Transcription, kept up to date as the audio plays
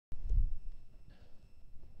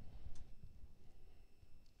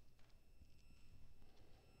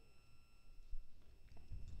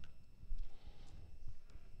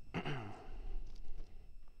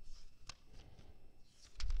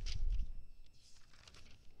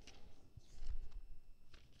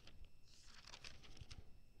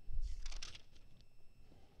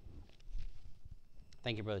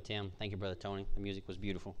Thank you, Brother Tim. Thank you, Brother Tony. The music was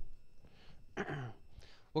beautiful.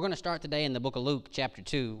 We're going to start today in the book of Luke, chapter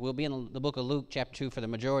 2. We'll be in the book of Luke, chapter 2 for the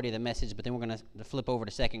majority of the message, but then we're going to flip over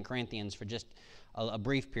to 2 Corinthians for just a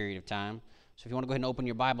brief period of time. So if you want to go ahead and open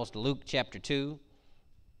your Bibles to Luke, chapter 2.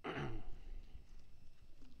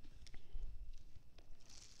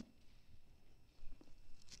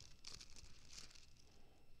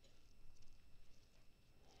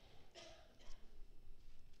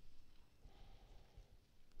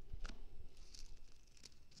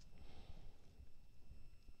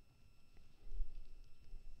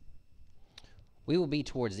 We will be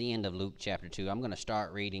towards the end of Luke chapter 2. I'm going to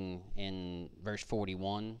start reading in verse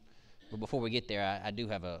 41. But before we get there, I do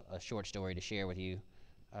have a short story to share with you.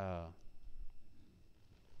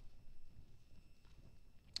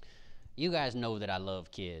 You guys know that I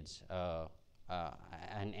love kids.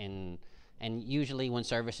 And usually when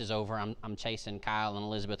service is over, I'm chasing Kyle and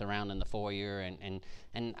Elizabeth around in the foyer,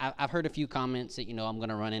 and I've heard a few comments that I'm going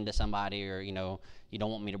to run into somebody, or you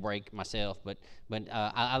don't want me to break myself, but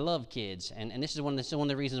I love kids, and this is one of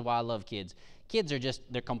the reasons why I love kids. Kids are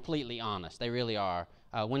they're completely honest. They really are.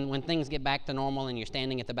 When things get back to normal and you're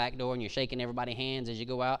standing at the back door and you're shaking everybody's hands as you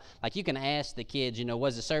go out, like you can ask the kids,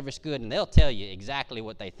 was the service good, and they'll tell you exactly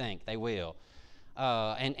what they think. They will.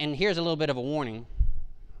 And here's a little bit of a warning.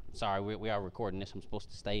 Sorry, we are recording this. I'm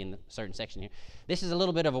supposed to stay in a certain section here. This is a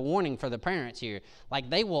little bit of a warning for the parents here. Like,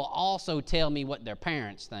 they will also tell me what their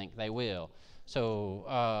parents think. They will.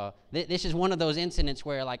 So this is one of those incidents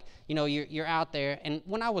where, like, you're out there. And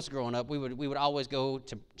when I was growing up, we would always go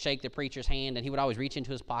to shake the preacher's hand, and he would always reach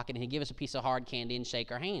into his pocket, and he'd give us a piece of hard candy and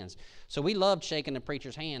shake our hands. So we loved shaking the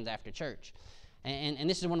preacher's hands after church. And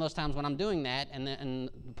this is one of those times when I'm doing that, and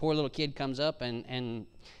the poor little kid comes up, and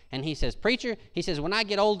he says, "Preacher," he says, "when I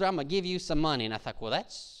get older, I'm going to give you some money." And I thought, well,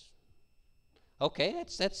 that's okay.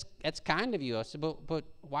 That's kind of you. I said, but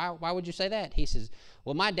why would you say that? He says,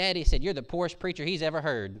 "Well, my daddy said you're the poorest preacher he's ever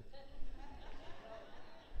heard."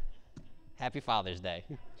 Happy Father's Day.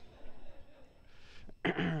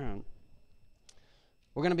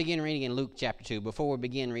 We're going to begin reading in Luke chapter 2. Before we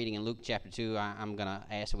begin reading in Luke chapter 2, I'm going to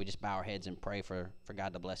ask that we just bow our heads and pray for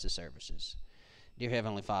God to bless His services. Dear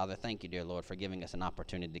Heavenly Father, thank you, dear Lord, for giving us an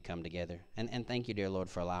opportunity to come together. And thank you, dear Lord,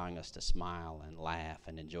 for allowing us to smile and laugh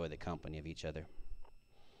and enjoy the company of each other.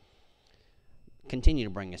 Continue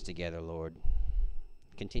to bring us together, Lord.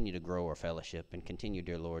 Continue to grow our fellowship, and continue,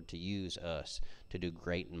 dear Lord, to use us to do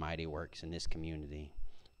great and mighty works in this community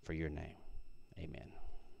for your name. Amen.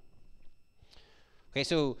 Okay,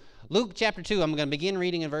 so Luke chapter 2, I'm going to begin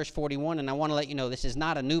reading in verse 41, and I want to let you know this is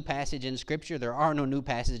not a new passage in Scripture. There are no new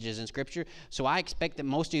passages in Scripture, so I expect that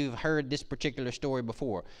most of you have heard this particular story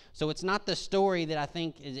before. So it's not the story that I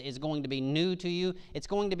think is going to be new to you. It's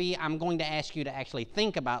going to be, I'm going to ask you to actually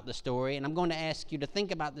think about the story, and I'm going to ask you to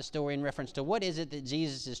think about the story in reference to what is it that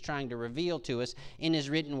Jesus is trying to reveal to us in His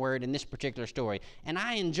written word in this particular story. And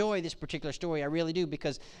I enjoy this particular story, I really do,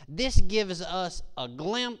 because this gives us a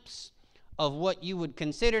glimpse of what you would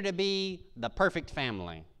consider to be the perfect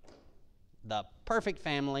family. The perfect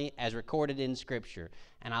family as recorded in Scripture.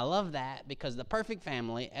 And I love that because the perfect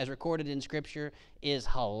family as recorded in Scripture is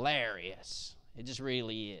hilarious. It just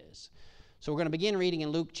really is. So we're going to begin reading in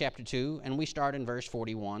Luke chapter 2, and we start in verse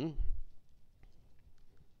 41.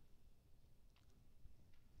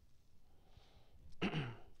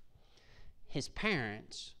 His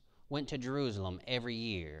parents went to Jerusalem every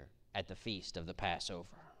year at the feast of the Passover.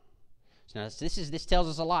 Now, this tells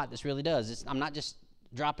us a lot. This really does. I'm not just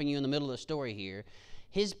dropping you in the middle of the story here.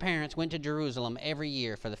 His parents went to Jerusalem every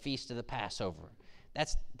year for the feast of the Passover.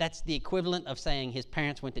 That's the equivalent of saying his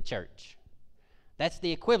parents went to church. That's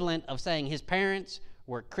the equivalent of saying his parents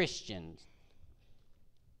were Christians.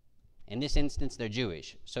 In this instance, they're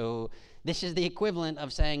Jewish. So this is the equivalent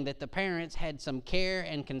of saying that the parents had some care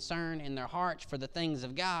and concern in their hearts for the things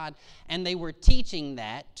of God, and they were teaching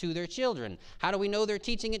that to their children. How do we know they're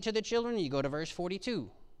teaching it to their children? You go to verse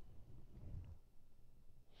 42.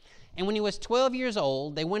 And when he was 12 years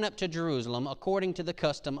old, they went up to Jerusalem according to the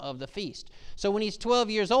custom of the feast. So when he's 12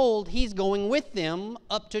 years old, he's going with them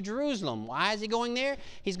up to Jerusalem. Why is he going there?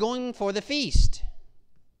 He's going for the feast.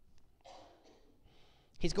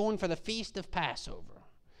 He's going for the Feast of Passover.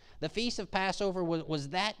 The Feast of Passover was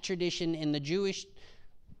that tradition in the Jewish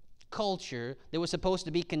culture that was supposed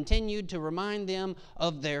to be continued to remind them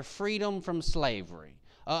of their freedom from slavery,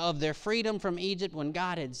 of their freedom from Egypt when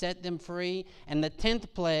God had set them free. And the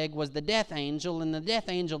 10th plague was the death angel, and the death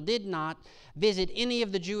angel did not visit any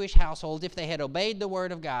of the Jewish households, if they had obeyed the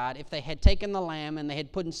word of God, if they had taken the lamb and they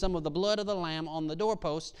had put some of the blood of the lamb on the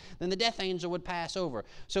doorpost, then the death angel would pass over.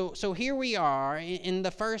 So here we are in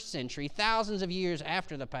the first century, thousands of years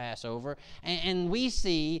after the Passover, and we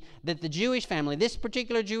see that the Jewish family, this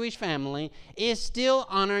particular Jewish family, is still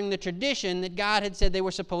honoring the tradition that God had said they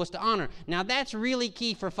were supposed to honor. Now, that's really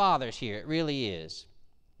key for fathers here. It really is.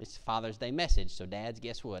 It's Father's Day message, so dads,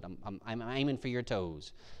 guess what? I'm aiming for your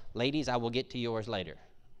toes. Ladies, I will get to yours later.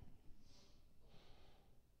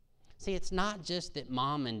 See, it's not just that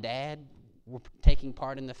mom and dad were taking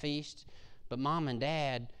part in the feast, but mom and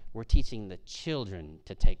dad were teaching the children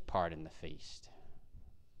to take part in the feast.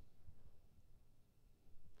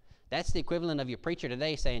 That's the equivalent of your preacher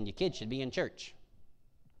today saying your kids should be in church.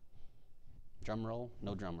 Drum roll,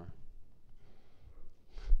 no drummer.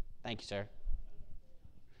 Thank you, sir.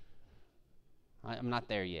 I'm not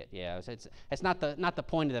there yet. Yeah, it's not the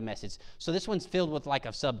point of the message. So this one's filled with like a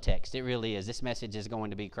subtext. It really is. This message is going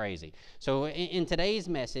to be crazy. So in today's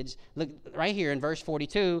message, look right here in verse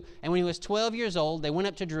 42. And when he was 12 years old, they went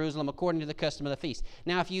up to Jerusalem according to the custom of the feast.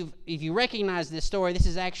 Now, if you recognize this story, this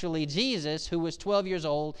is actually Jesus who was 12 years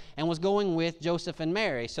old and was going with Joseph and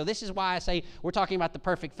Mary. So this is why I say we're talking about the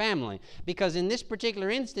perfect family, because in this particular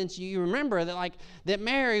instance, you remember that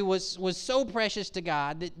Mary was so precious to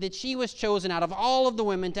God that she was chosen out of all of the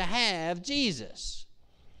women to have Jesus.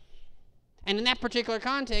 And in that particular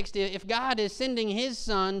context, if God is sending his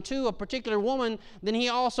son to a particular woman, then he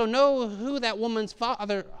also knows who that woman's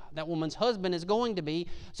father, that woman's husband is going to be.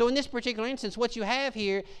 So in this particular instance, what you have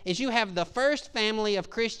here is you have the first family of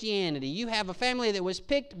Christianity. You have a family that was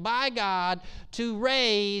picked by God to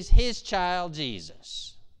raise his child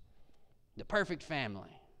Jesus. The perfect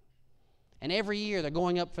family. And every year they're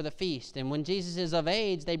going up for the feast. And when Jesus is of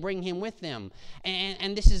age, they bring him with them.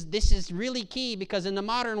 And this is really key, because in the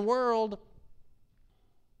modern world,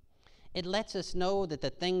 it lets us know that the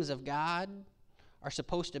things of God are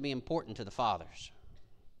supposed to be important to the fathers.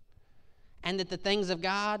 And that the things of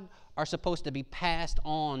God are supposed to be passed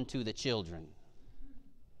on to the children.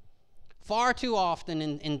 Far too often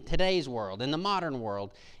in today's world, in the modern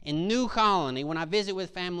world, in New Colony, when I visit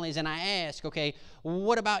with families and I ask, okay,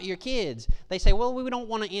 what about your kids? They say, well, we don't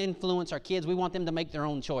want to influence our kids. We want them to make their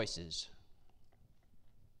own choices.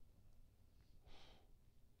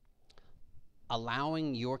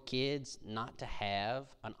 Allowing your kids not to have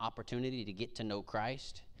an opportunity to get to know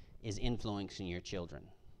Christ is influencing your children.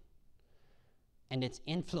 And it's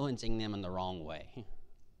influencing them in the wrong way.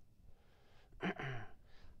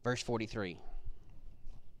 Verse 43.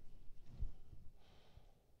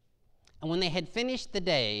 And when they had finished the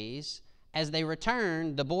days, as they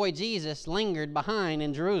returned, the boy Jesus lingered behind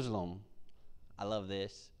in Jerusalem. I love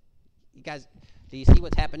this. You guys, do you see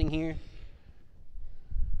what's happening here?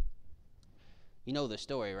 You know the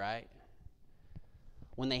story, right?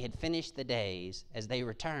 When they had finished the days, as they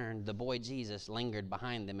returned, the boy Jesus lingered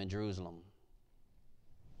behind them in Jerusalem.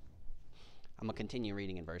 I'm going to continue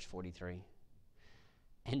reading in verse 43.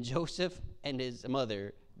 And Joseph and his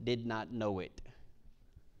mother did not know it.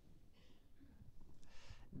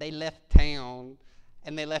 They left town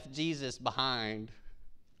and they left Jesus behind.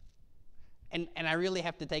 And I really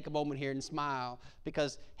have to take a moment here and smile,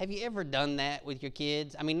 because have you ever done that with your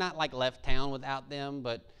kids? I mean, not like left town without them,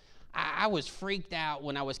 but I was freaked out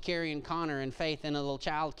when I was carrying Connor and Faith in a little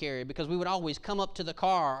child carrier, because we would always come up to the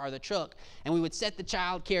car or the truck and we would set the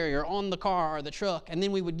child carrier on the car or the truck, and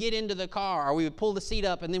then we would get into the car, or we would pull the seat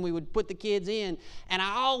up and then we would put the kids in. And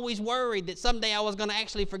I always worried that someday I was going to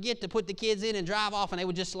actually forget to put the kids in and drive off and they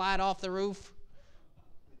would just slide off the roof.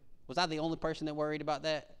 Was I the only person that worried about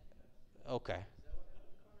that? Okay.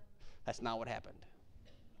 That's not what happened.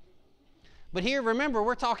 But here, remember,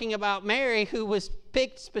 we're talking about Mary, who was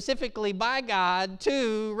picked specifically by God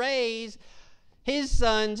to raise his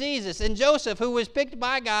son Jesus, and Joseph, who was picked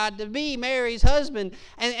by God to be Mary's husband.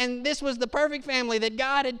 And this was the perfect family that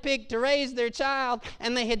God had picked to raise their child,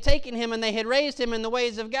 and they had taken him and they had raised him in the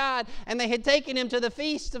ways of God, and they had taken him to the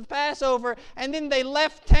feast of Passover, and then they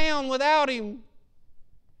left town without him.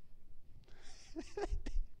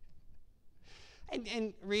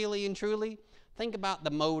 and really and truly, think about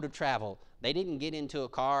the mode of travel. They didn't get into a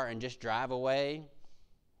car and just drive away.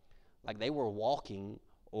 Like, they were walking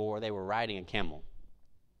or they were riding a camel.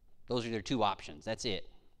 Those are their two options. That's it.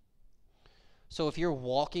 So if you're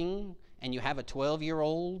walking and you have a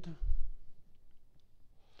 12-year-old,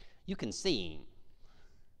 you can see him.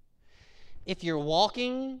 If you're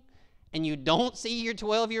walking and you don't see your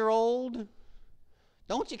 12-year-old,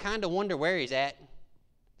 don't you kind of wonder where he's at?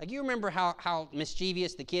 Like, you remember how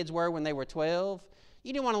mischievous the kids were when they were 12?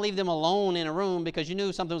 You didn't want to leave them alone in a room because you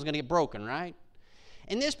knew something was going to get broken, right?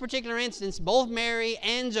 In this particular instance, both Mary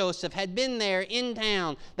and Joseph had been there in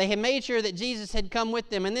town. They had made sure that Jesus had come with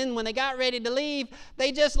them. And then when they got ready to leave,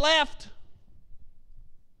 they just left.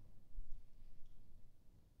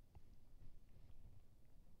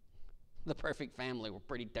 The perfect family were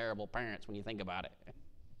pretty terrible parents when you think about it.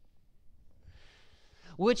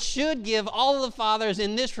 Which should give all of the fathers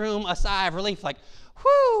in this room a sigh of relief, like,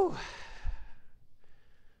 whew.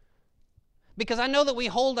 Because I know that we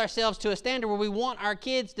hold ourselves to a standard where we want our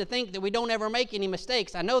kids to think that we don't ever make any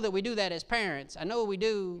mistakes. I know that we do that as parents. I know we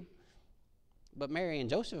do. But Mary and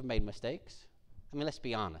Joseph made mistakes. I mean, let's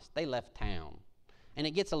be honest. They left town. And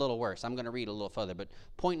it gets a little worse. I'm going to read a little further. But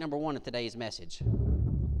point number 1 of today's message.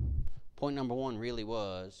 Point number 1 really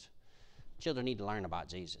was, children need to learn about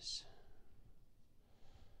Jesus.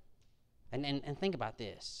 And think about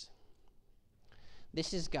this.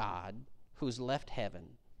 This is God who's left heaven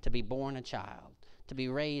to be born a child, to be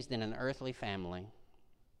raised in an earthly family.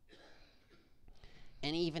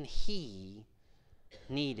 And even he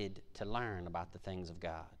needed to learn about the things of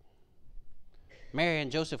God. Mary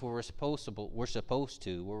and Joseph were responsible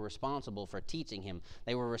for teaching him.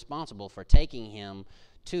 They were responsible for taking him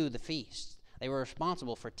to the feast. They were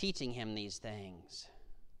responsible for teaching him these things.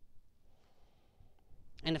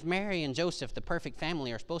 And if Mary and Joseph, the perfect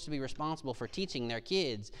family, are supposed to be responsible for teaching their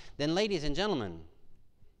kids, then ladies and gentlemen,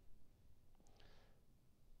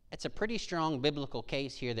 it's a pretty strong biblical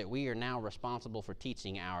case here that we are now responsible for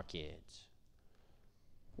teaching our kids.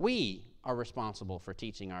 We are responsible for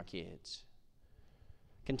teaching our kids.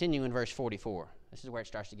 Continue in verse 44. This is where it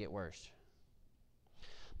starts to get worse.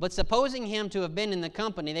 But supposing him to have been in the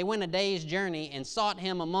company, they went a day's journey and sought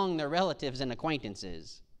him among their relatives and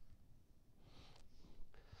acquaintances.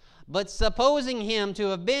 But supposing him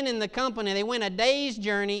to have been in the company, they went a day's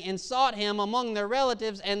journey and sought him among their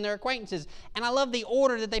relatives and their acquaintances. And I love the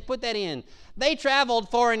order that they put that in. They traveled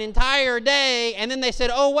for an entire day, and then they said,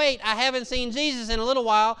 oh, wait, I haven't seen Jesus in a little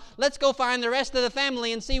while. Let's go find the rest of the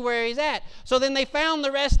family and see where he's at. So then they found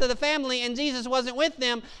the rest of the family, and Jesus wasn't with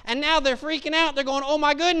them. And now they're freaking out. They're going, oh,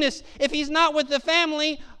 my goodness, if he's not with the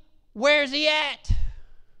family, where's he at?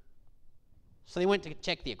 So they went to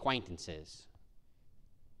check the acquaintances.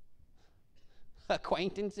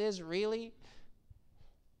 Acquaintances, really?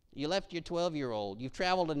 You left your 12-year-old. You've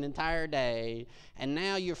traveled an entire day, and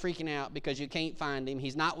now you're freaking out because you can't find him.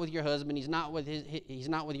 He's not with your husband. He's not with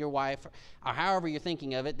your wife, or however you're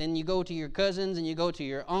thinking of it. Then you go to your cousins, and you go to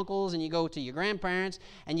your uncles, and you go to your grandparents,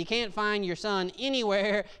 and you can't find your son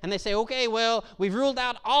anywhere. And they say, okay, well, we've ruled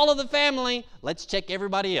out all of the family. Let's check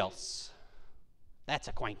everybody else. That's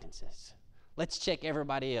acquaintances. Let's check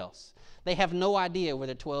everybody else. They have no idea where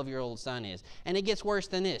their 12-year-old son is. And it gets worse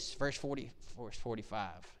than this, verse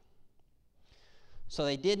 45. So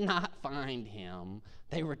they did not find him.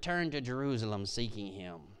 They returned to Jerusalem seeking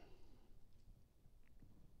him.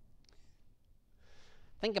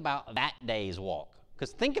 Think about that day's walk.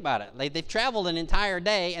 Because think about it. They've traveled an entire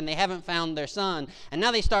day and they haven't found their son. And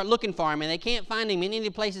now they start looking for him and they can't find him in any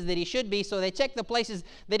places that he should be. So they check the places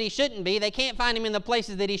that he shouldn't be. They can't find him in the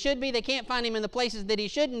places that he should be. They can't find him in the places that he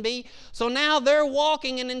shouldn't be. So now they're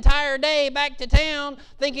walking an entire day back to town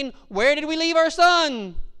thinking, where did we leave our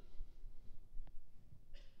son?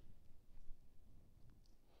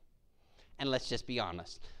 And let's just be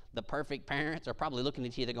honest. The perfect parents are probably looking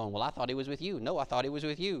at you. They're going, well, I thought he was with you. No, I thought he was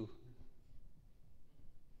with you.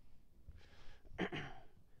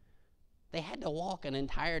 They had to walk an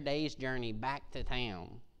entire day's journey back to town.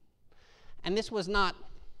 And this was not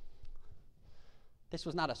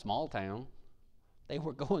a small town. They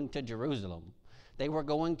were going to Jerusalem. They were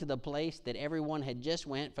going to the place that everyone had just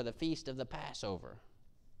went for the feast of the Passover.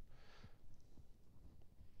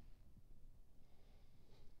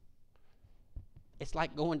 It's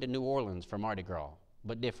like going to New Orleans for Mardi Gras,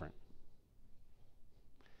 but different.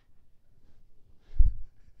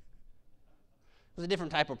 It was a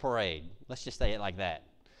different type of parade. Let's just say it like that.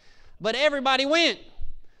 But everybody went.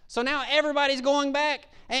 So now everybody's going back.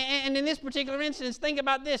 And in this particular instance, think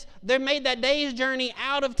about this. They made that day's journey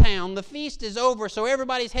out of town. The feast is over, so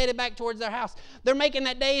everybody's headed back towards their house. They're making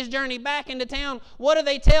that day's journey back into town. What do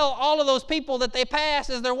they tell all of those people that they pass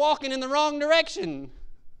as they're walking in the wrong direction?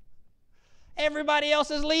 Everybody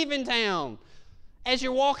else is leaving town. As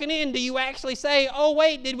you're walking in, do you actually say, oh,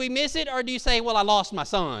 wait, did we miss it? Or do you say, well, I lost my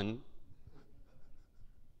son?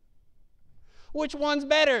 Which one's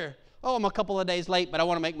better? Oh, I'm a couple of days late, but I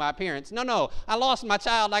want to make my appearance. No, I lost my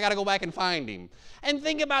child. I got to go back and find him. And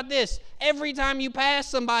think about this. Every time you pass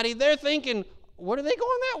somebody, they're thinking, what are they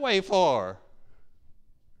going that way for?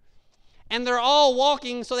 And they're all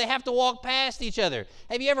walking, so they have to walk past each other.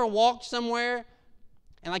 Have you ever walked somewhere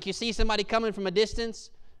and like you see somebody coming from a distance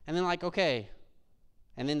and then like, okay,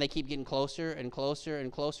 and then they keep getting closer and closer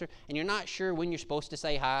and closer, and you're not sure when you're supposed to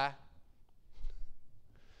say hi?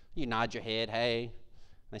 You nod your head, hey. And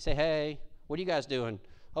they say, hey, what are you guys doing?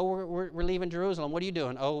 Oh, we're leaving Jerusalem. What are you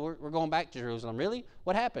doing? Oh, we're going back to Jerusalem. Really?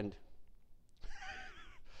 What happened?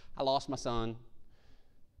 I lost my son.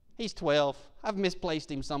 He's 12. I've misplaced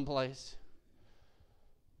him someplace.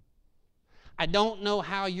 I don't know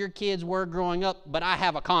how your kids were growing up, but I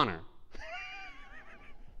have a Connor.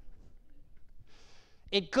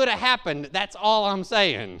 It could have happened. That's all I'm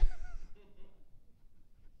saying.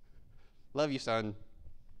 Love you, son.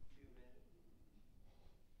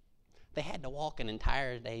 They had to walk an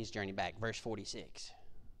entire day's journey back. Verse 46.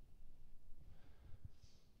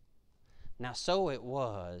 Now so it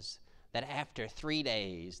was that after 3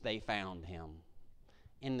 days they found him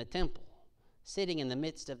in the temple, sitting in the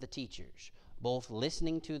midst of the teachers, both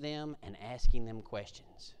listening to them and asking them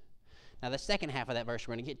questions. Now the second half of that verse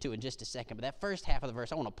we're going to get to in just a second, but that first half of the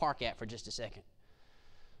verse I want to park at for just a second.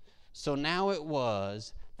 So now it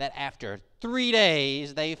was that after 3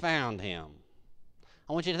 days they found him.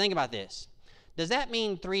 I want you to think about this. Does that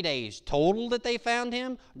mean 3 days total that they found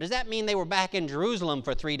him? Or does that mean they were back in Jerusalem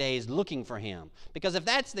for 3 days looking for him? Because if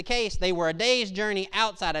that's the case, they were a day's journey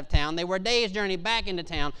outside of town. They were a day's journey back into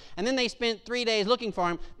town. And then they spent 3 days looking for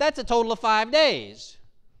him. That's a total of 5 days.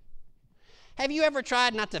 Have you ever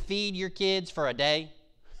tried not to feed your kids for a day?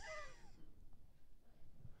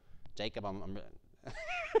 Jacob, I'm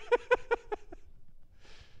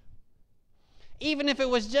Even if it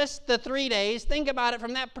was just the 3 days, think about it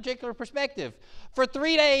from that particular perspective. For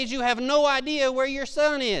 3 days, you have no idea where your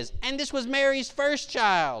son is. And this was Mary's first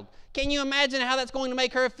child. Can you imagine how that's going to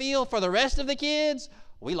make her feel for the rest of the kids?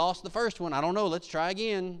 We lost the first one. I don't know. Let's try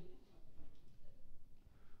again.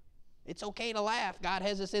 It's okay to laugh. God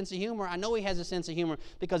has a sense of humor. I know he has a sense of humor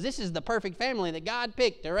because this is the perfect family that God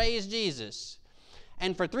picked to raise Jesus.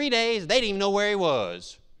 And for 3 days, they didn't even know where he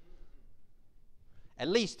was. At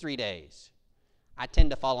least 3 days. I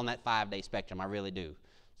tend to fall on that 5-day spectrum. I really do.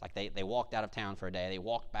 It's like they walked out of town for a day. They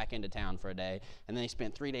walked back into town for a day. And then they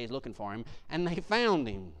spent 3 days looking for him. And they found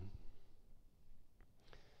him.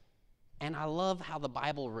 And I love how the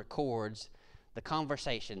Bible records the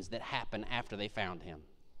conversations that happen after they found him.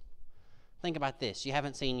 Think about this. You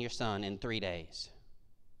haven't seen your son in 3 days.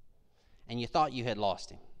 And you thought you had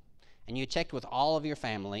lost him. And you checked with all of your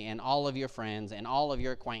family and all of your friends and all of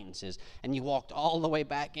your acquaintances, and you walked all the way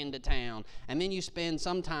back into town, and then you spend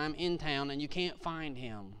some time in town and you can't find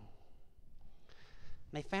him.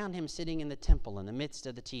 They found him sitting in the temple in the midst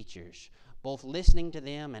of the teachers, both listening to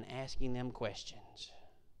them and asking them questions.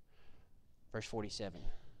 Verse 47.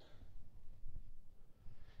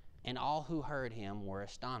 And all who heard him were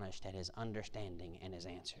astonished at his understanding and his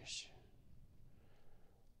answers.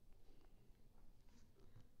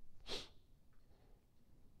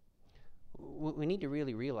 We need to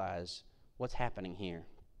really realize what's happening here.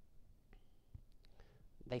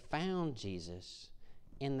 They found Jesus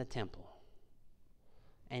in the temple,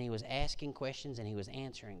 and he was asking questions and he was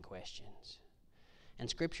answering questions. And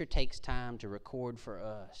Scripture takes time to record for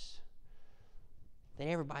us that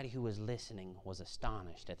everybody who was listening was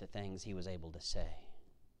astonished at the things he was able to say.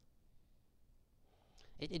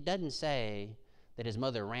 It doesn't say that his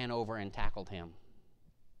mother ran over and tackled him.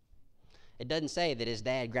 It doesn't say that his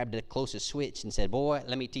dad grabbed the closest switch and said, boy,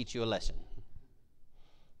 let me teach you a lesson.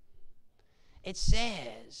 It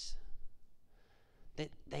says that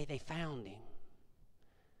they found him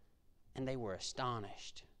and they were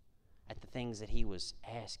astonished at the things that he was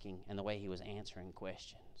asking and the way he was answering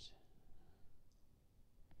questions.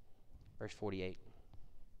 Verse 48.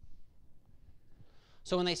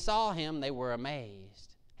 So when they saw him, they were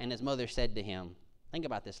amazed. And his mother said to him, think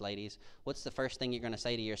about this, ladies. What's the first thing you're going to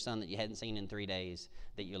say to your son that you hadn't seen in 3 days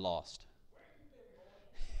that you lost?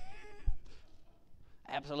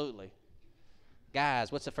 Absolutely.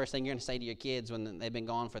 Guys, what's the first thing you're going to say to your kids when they've been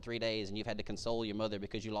gone for 3 days and you've had to console your mother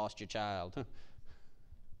because you lost your child?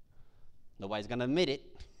 Nobody's going to admit it.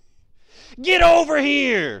 Get over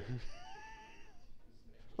here!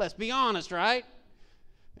 Let's be honest, right?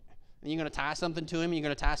 And you're going to tie something to him, and you're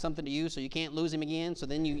going to tie something to you so you can't lose him again, so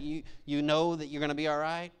then you know that you're going to be all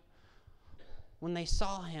right. When they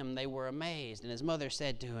saw him, they were amazed, and his mother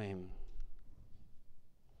said to him,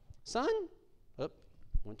 son,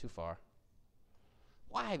 went too far.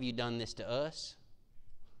 Why have you done this to us?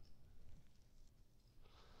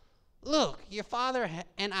 Look, your father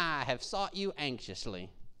and I have sought you anxiously.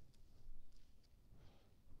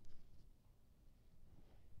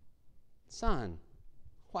 Son,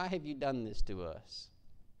 Why have you done this to us?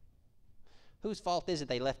 Whose fault is it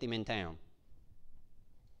they left him in town?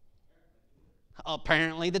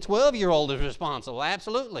 Apparently the 12-year-old is responsible,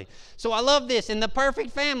 absolutely. So I love this. In the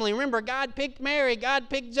perfect family, remember, God picked Mary, God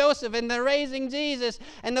picked Joseph, and they're raising Jesus.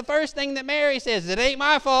 And the first thing that Mary says, it ain't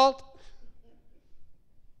my fault.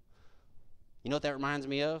 You know what that reminds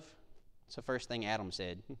me of? It's the first thing Adam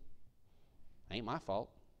said. Ain't my fault.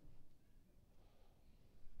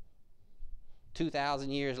 2,000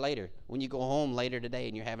 years later, when you go home later today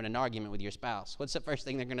and you're having an argument with your spouse, what's the first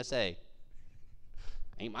thing they're going to say?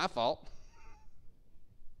 Ain't my fault.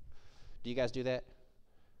 Do you guys do that?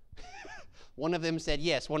 One of them said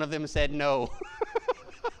yes, one of them said no.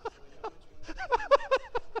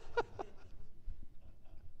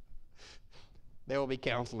 There will be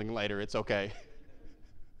counseling later, it's okay.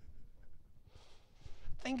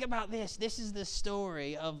 Think about this. This is the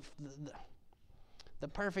story of the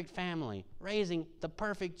perfect family, raising the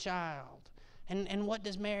perfect child. And what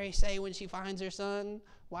does Mary say when she finds her son?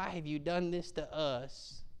 Why have you done this to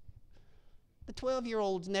us? The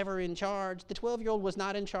 12-year-old's never in charge. The 12-year-old was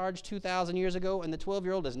not in charge 2,000 years ago, and the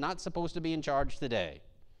 12-year-old is not supposed to be in charge today.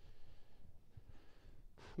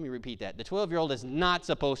 Let me repeat that. The 12-year-old is not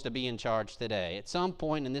supposed to be in charge today. At some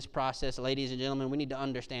point in this process, ladies and gentlemen, we need to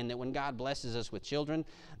understand that when God blesses us with children,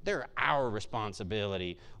 they're our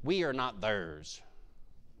responsibility. We are not theirs.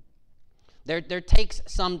 There takes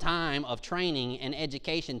some time of training and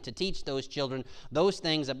education to teach those children those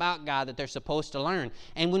things about God that they're supposed to learn.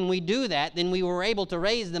 And when we do that, then we were able to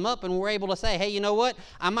raise them up and we're able to say, hey, you know what?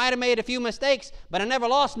 I might have made a few mistakes, but I never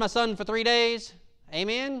lost my son for 3 days.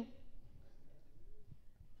 Amen?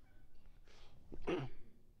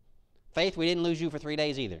 Faith, we didn't lose you for 3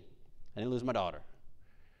 days either. I didn't lose my daughter.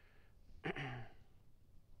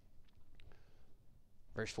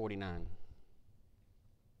 Verse 49.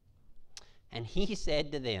 And he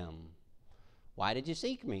said to them, why did you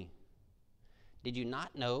seek me? Did you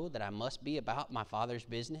not know that I must be about my Father's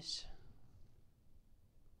business?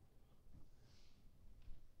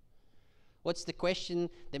 What's the question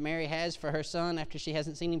that Mary has for her son after she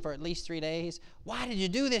hasn't seen him for at least 3 days? Why did you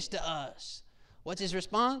do this to us? What's his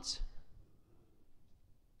response?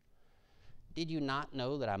 Did you not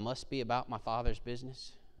know that I must be about my Father's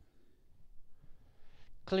business?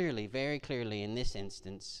 Clearly, very clearly in this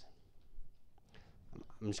instance,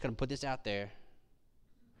 I'm just going to put this out there.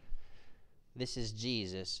 This is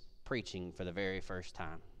Jesus preaching for the very first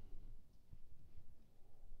time.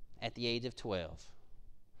 At the age of 12.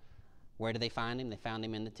 Where did they find him? They found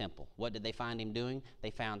him in the temple. What did they find him doing?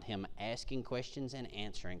 They found him asking questions and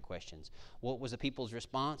answering questions. What was the people's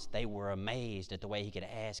response? They were amazed at the way he could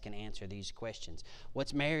ask and answer these questions.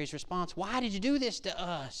 What's Mary's response? Why did you do this to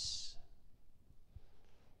us?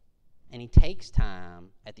 And he takes time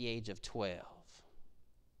at the age of 12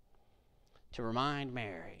 to remind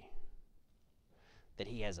Mary that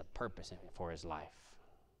he has a purpose for his life.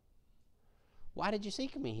 Why did you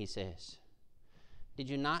seek me, he says. Did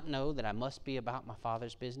you not know that I must be about my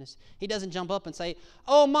Father's business? He doesn't jump up and say,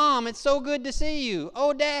 oh, Mom, it's so good to see you.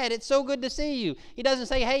 Oh, Dad, it's so good to see you. He doesn't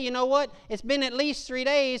say, hey, you know what? It's been at least 3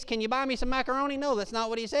 days. Can you buy me some macaroni? No, that's not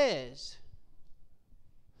what he says.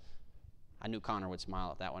 I knew Connor would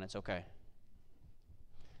smile at that one. It's okay.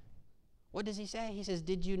 What does he say? He says,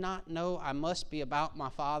 did you not know I must be about my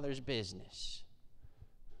Father's business?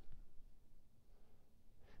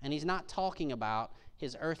 And he's not talking about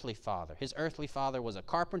his earthly father. His earthly father was a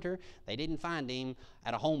carpenter. They didn't find him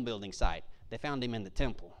at a home building site. They found him in the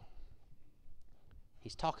temple.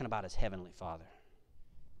 He's talking about his heavenly Father.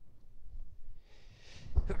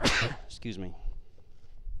 Excuse me.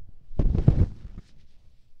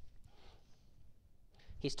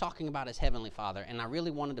 He's talking about his heavenly Father, and I really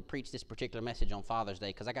wanted to preach this particular message on Father's Day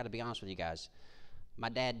because I got to be honest with you guys. My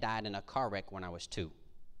dad died in a car wreck when I was 2.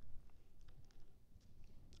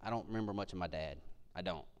 I don't remember much of my dad. I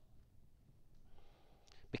don't.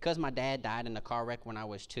 Because my dad died in a car wreck when I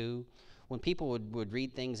was 2, when people would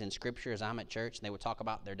read things in Scripture as I'm at church and they would talk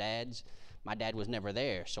about their dads, my dad was never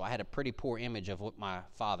there. So I had a pretty poor image of what my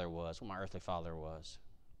father was, what my earthly father was.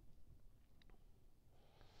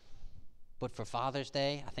 But for Father's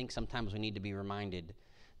Day, I think sometimes we need to be reminded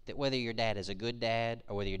that whether your dad is a good dad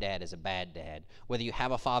or whether your dad is a bad dad, whether you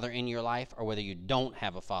have a father in your life or whether you don't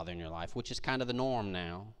have a father in your life, which is kind of the norm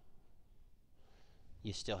now,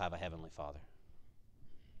 you still have a heavenly Father.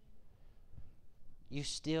 You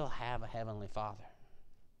still have a heavenly Father.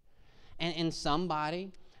 And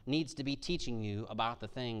somebody needs to be teaching you about the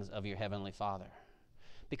things of your heavenly Father.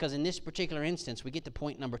 Because in this particular instance, we get to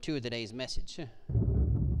point number 2 of today's message.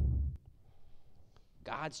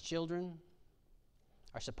 God's children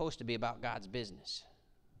are supposed to be about God's business.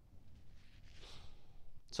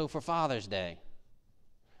 So for Father's Day,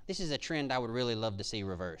 this is a trend I would really love to see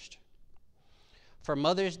reversed. For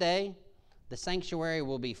Mother's Day, the sanctuary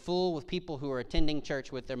will be full with people who are attending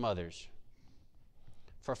church with their mothers.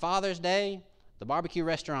 For Father's Day, the barbecue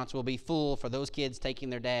restaurants will be full for those kids taking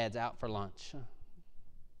their dads out for lunch.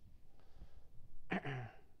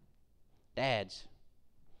 Dads,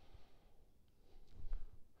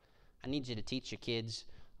 I need you to teach your kids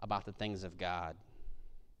about the things of God,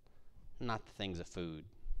 not the things of food.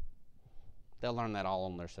 They'll learn that all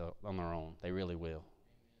on their own. They really will.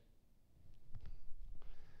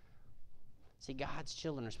 See, God's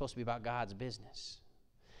children are supposed to be about God's business.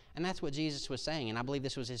 And that's what Jesus was saying. And I believe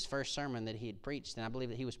this was his first sermon that he had preached. And I believe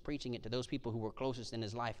that he was preaching it to those people who were closest in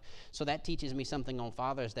his life. So that teaches me something on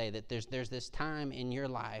Father's Day, that there's this time in your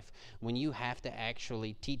life when you have to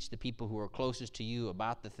actually teach the people who are closest to you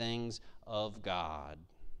about the things of God,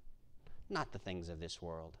 not the things of this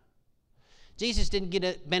world. Jesus didn't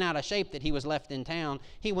get bent out of shape that he was left in town.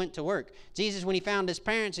 He went to work. Jesus, when he found his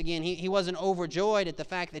parents again, he wasn't overjoyed at the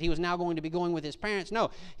fact that he was now going to be going with his parents.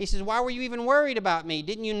 No, he says, why were you even worried about me?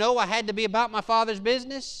 Didn't you know I had to be about my Father's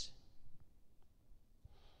business?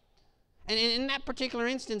 And in that particular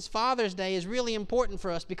instance, Father's Day is really important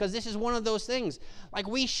for us because this is one of those things. Like,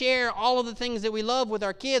 we share all of the things that we love with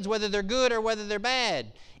our kids, whether they're good or whether they're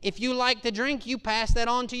bad. If you like to drink, you pass that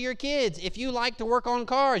on to your kids. If you like to work on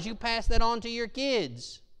cars, you pass that on to your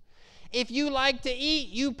kids. If you like to eat,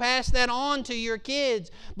 you pass that on to your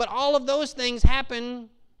kids. But all of those things happen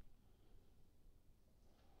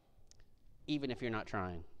even if you're not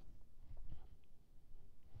trying.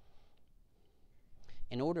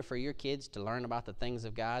 In order for your kids to learn about the things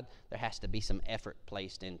of God, there has to be some effort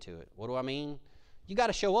placed into it. What do I mean? You got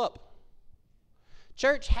to show up.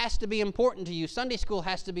 Church has to be important to you. Sunday school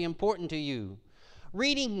has to be important to you.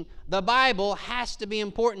 Reading the Bible has to be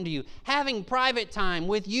important to you. Having private time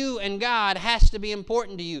with you and God has to be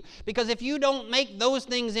important to you. Because if you don't make those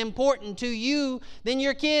things important to you, then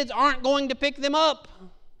your kids aren't going to pick them up.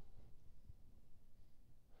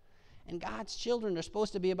 And God's children are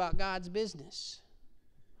supposed to be about God's business.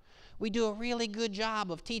 We do a really good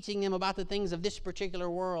job of teaching them about the things of this particular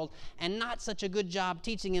world and not such a good job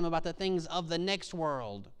teaching them about the things of the next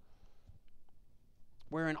world,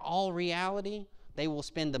 where in all reality, they will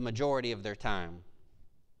spend the majority of their time.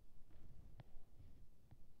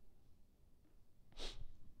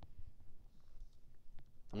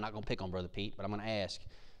 I'm not going to pick on Brother Pete, but I'm going to ask.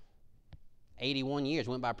 81 years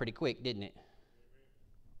went by pretty quick, didn't it?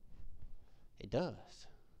 It does.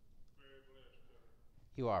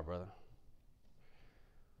 You are, brother.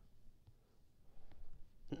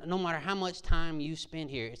 No matter how much time you spend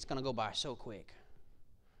here, it's going to go by so quick.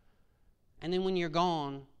 And then when you're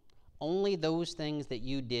gone, only those things that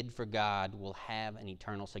you did for God will have an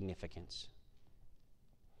eternal significance.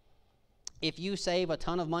 If you save a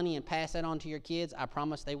ton of money and pass that on to your kids, I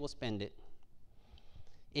promise they will spend it.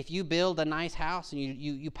 If you build a nice house and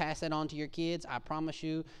you pass that on to your kids, I promise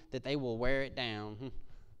you that they will wear it down.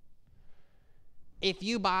 If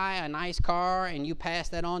you buy a nice car and you pass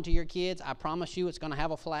that on to your kids, I promise you it's going to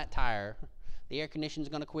have a flat tire. The air conditioner's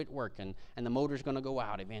going to quit working, and the motor's going to go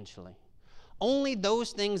out eventually. Only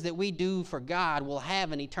those things that we do for God will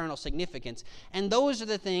have an eternal significance, and those are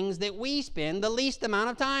the things that we spend the least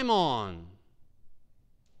amount of time on.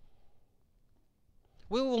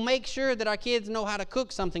 We will make sure that our kids know how to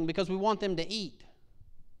cook something because we want them to eat.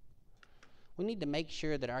 We need to make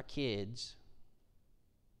sure that our kids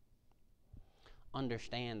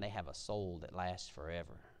understand they have a soul that lasts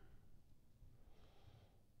forever.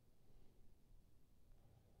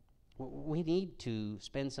 We need to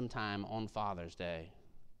spend some time on Father's Day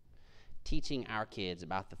teaching our kids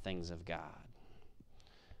about the things of God.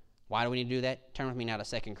 Why do we need to do that? Turn with me now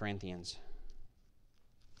to 2 Corinthians.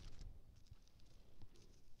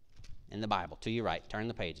 In the Bible, to your right. Turn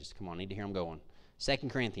the pages. Come on, I need to hear them going. 2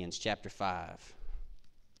 Corinthians chapter 5.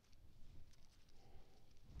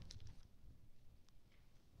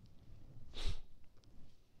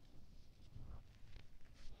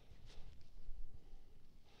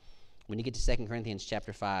 When you get to 2 Corinthians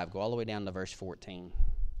chapter 5, go all the way down to verse 14.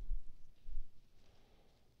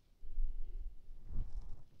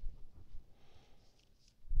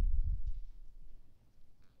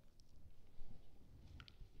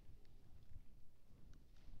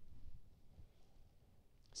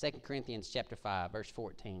 Second Corinthians chapter 5, verse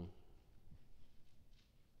 14.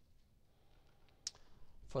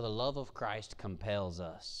 For the love of Christ compels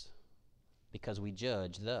us, because we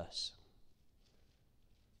judge thus,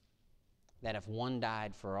 that if one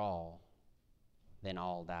died for all, then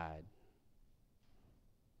all died.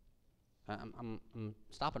 I'm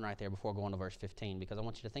stopping right there before going to verse 15 because I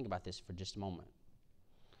want you to think about this for just a moment.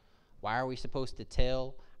 Why are we supposed to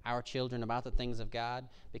tell our children about the things of God?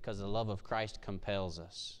 Because the love of Christ compels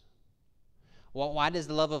us. Well, why does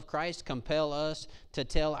the love of Christ compel us to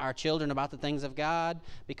tell our children about the things of God?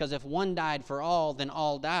 Because if one died for all, then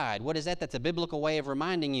all died. What is that? That's a biblical way of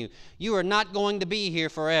reminding you, you are not going to be here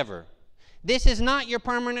forever. This is not your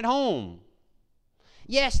permanent home.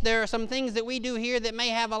 Yes, there are some things that we do here that may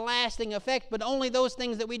have a lasting effect, but only those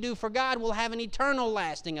things that we do for God will have an eternal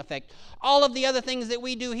lasting effect. All of the other things that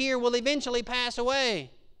we do here will eventually pass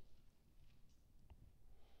away.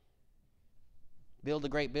 Build a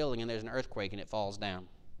great building and there's an earthquake and it falls down.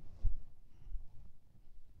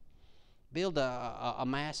 Build a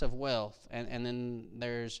mass of wealth and then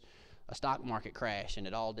there's a stock market crash and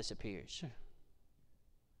it all disappears.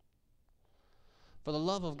 For the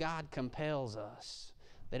love of God compels us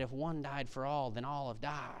that if one died for all, then all have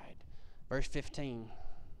died. Verse 15.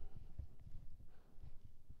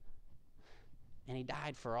 And he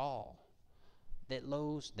died for all, that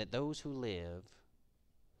those who live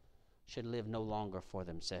should live no longer for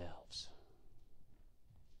themselves.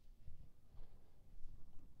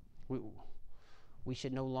 We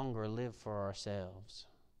should no longer live for ourselves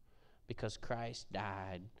because Christ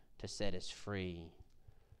died to set us free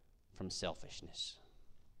from selfishness.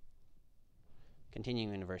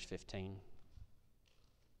 Continuing in verse 15.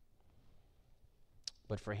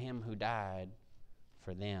 But for him who died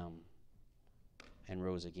for them and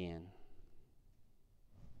rose again.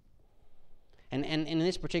 And in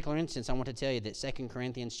this particular instance, I want to tell you that 2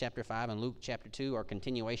 Corinthians chapter 5 and Luke chapter 2 are a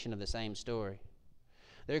continuation of the same story.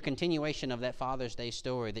 They're a continuation of that Father's Day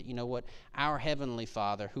story that, you know what, our Heavenly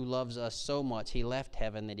Father who loves us so much, He left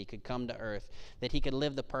heaven that He could come to earth, that He could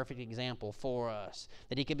live the perfect example for us,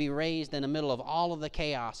 that He could be raised in the middle of all of the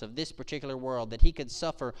chaos of this particular world, that He could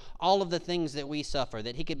suffer all of the things that we suffer,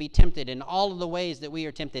 that He could be tempted in all of the ways that we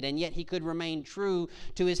are tempted, and yet He could remain true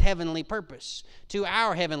to His heavenly purpose, to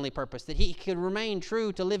our heavenly purpose, that He could remain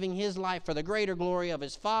true to living His life for the greater glory of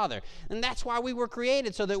His Father. And that's why we were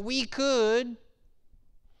created, so that we could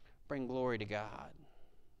bring glory to God.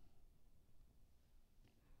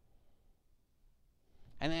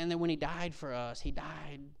 And then when He died for us, He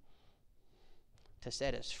died to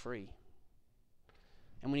set us free.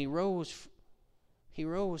 And when He rose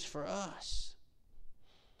for us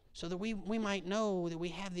so that we might know that we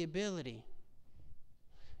have the ability.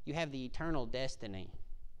 You have the eternal destiny,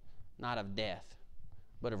 not of death,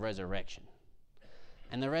 but of resurrection.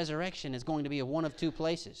 And the resurrection is going to be of one of two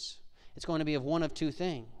places. It's going to be of one of two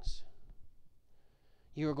things.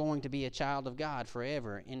 You are going to be a child of God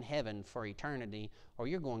forever in heaven for eternity, or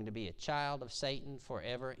you're going to be a child of Satan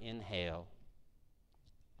forever in hell.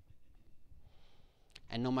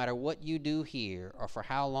 And no matter what you do here, or for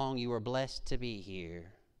how long you are blessed to be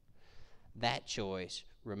here, that choice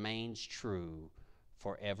remains true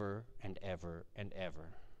forever and ever and ever.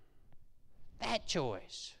 That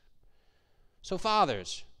choice. So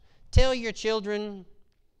fathers, tell your children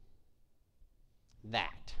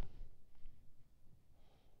that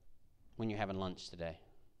when you're having lunch today.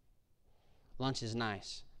 Lunch is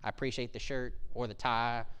nice. I appreciate the shirt or the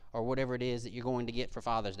tie or whatever it is that you're going to get for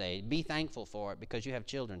Father's Day. Be thankful for it because you have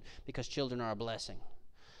children, because children are a blessing.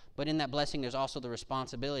 But in that blessing, there's also the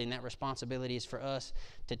responsibility, and that responsibility is for us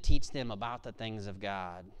to teach them about the things of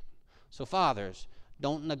God. So fathers,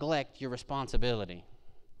 don't neglect your responsibility.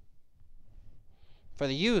 For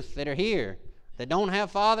the youth that are here that don't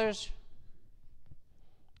have fathers,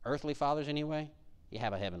 earthly fathers anyway, you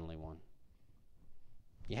have a heavenly one.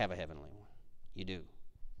 You have a heavenly one. You do.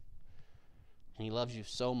 And He loves you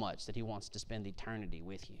so much that He wants to spend eternity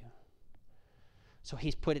with you. So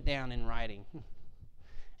He's put it down in writing.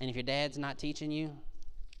 And if your dad's not teaching you,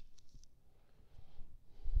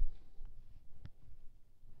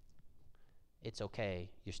 it's okay.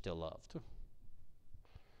 You're still loved.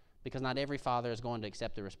 Because not every father is going to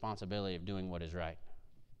accept the responsibility of doing what is right.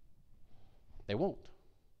 They won't.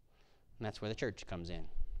 And that's where the church comes in.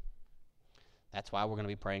 That's why we're going to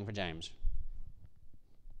be praying for James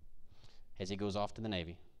as he goes off to the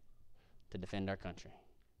Navy to defend our country.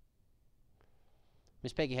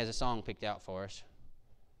 Miss Peggy has a song picked out for us.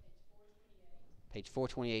 Page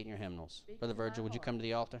 428 in your hymnals. Brother Virgil, would you come to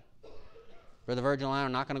the altar? Brother Virgil and I are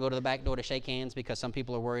not going to go to the back door to shake hands because some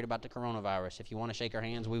people are worried about the coronavirus. If you want to shake our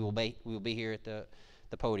hands, we will be here at the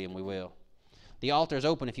podium. We will. The altar is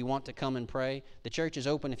open if you want to come and pray. The church is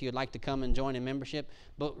open if you'd like to come and join in membership.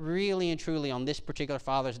 But really and truly on this particular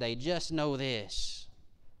Father's Day, just know this.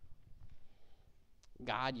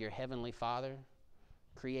 God, your heavenly Father,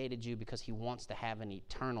 created you because He wants to have an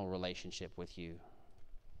eternal relationship with you.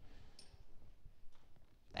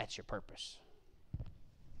 that's your purpose.